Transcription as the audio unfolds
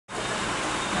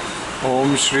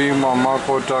ओम श्री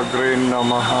कुम्मकाina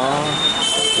नमः।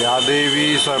 या देवी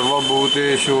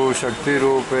सर्वभूतेषु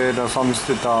शक्तिरूपेण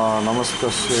संस्थिता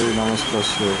नमस्तस्यै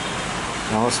नमस्तस्यै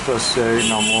नमस्तस्यै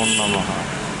नमो नमः।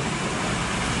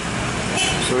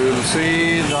 So you'll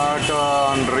see that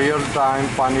on real-time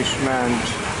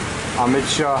punishment, Amit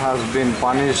Shah has been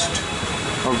punished.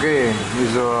 Okay,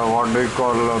 he's what do you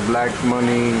call black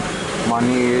money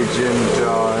agent.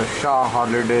 Shah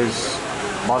Holidays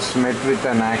was met with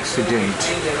an accident.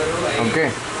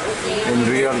 Okay, in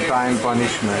real-time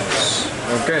punishments.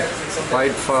 Okay,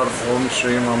 fight for Om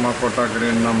Shri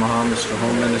Kummakaina Namaha, Mr.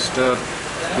 Home Minister.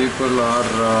 People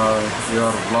are you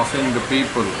are bluffing the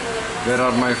people. Where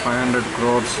are my 500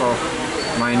 crores of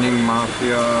mining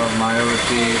mafia,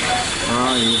 Mayavati?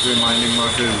 UP mining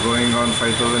mafia is going on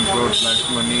 5,000 crores black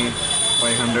money,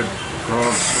 500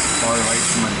 crores for white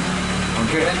money.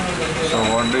 Okay, so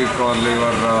what do you call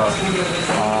your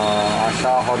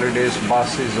Asha Holidays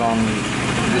bus is on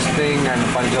this thing, and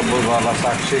Panjabuzala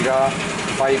Sakshiga,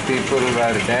 5 people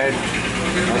were dead.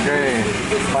 Okay,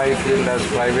 5 killed as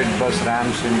private bus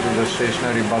rams into the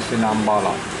stationary bus in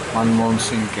AmbaLA, Manmohan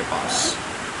Singh के पास,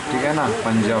 ठीक है ना,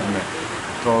 पंजाब में.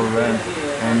 So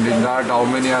and in that how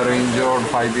many are injured?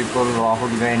 5 people.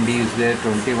 Rahul Gandhi is there,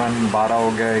 21. 12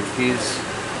 हो गया, 21.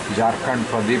 Jharkhand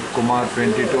Pradeep Kumar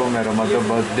 22, मेरा mother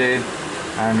birthday.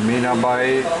 And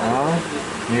Meenabai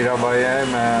है,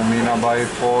 Meenabai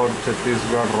 4.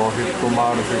 Chhattisgarh Rohit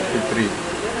Kumar 53.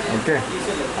 Okay,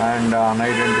 and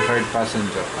unidentified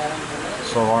passenger.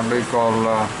 So what do you call?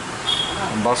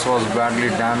 Bus was badly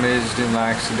damaged in the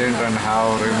accident and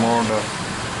have removed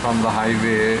from the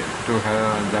highway to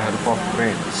the help of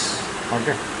cranes.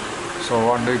 Okay, so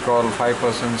what do you call?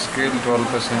 5% skill, 12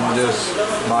 passengers,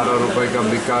 12 रुपए का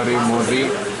भिखारी मोदी.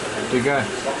 ठीक है,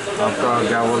 आपका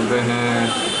क्या बोलते हैं,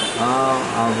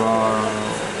 अब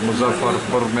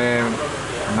मुजफ्फरपुर में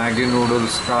मैगी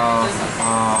नूडल्स का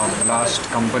ब्लास्ट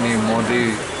कंपनी मोदी,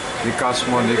 विकास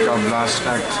मोदी का ब्लास्ट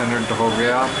एक्सीडेंट हो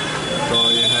गया. तो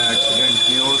ये है accident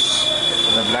news.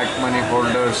 The black money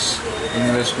holders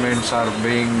investments are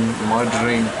being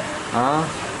murdering,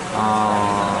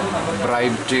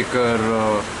 bribe taker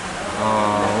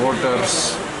voters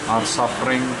are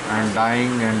suffering and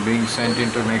dying and being sent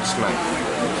into next life.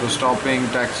 So stop paying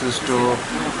taxes to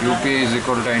UP is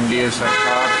equal to NDA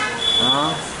Sarkar.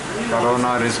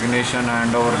 Corona resignation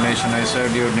and over nation. I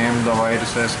said you named the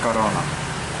virus as Corona.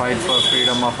 Fight for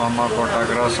freedom of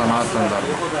Kummakaina Sanatan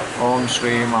Dharma. Om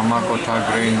Shri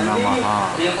Kummakaina Namaha.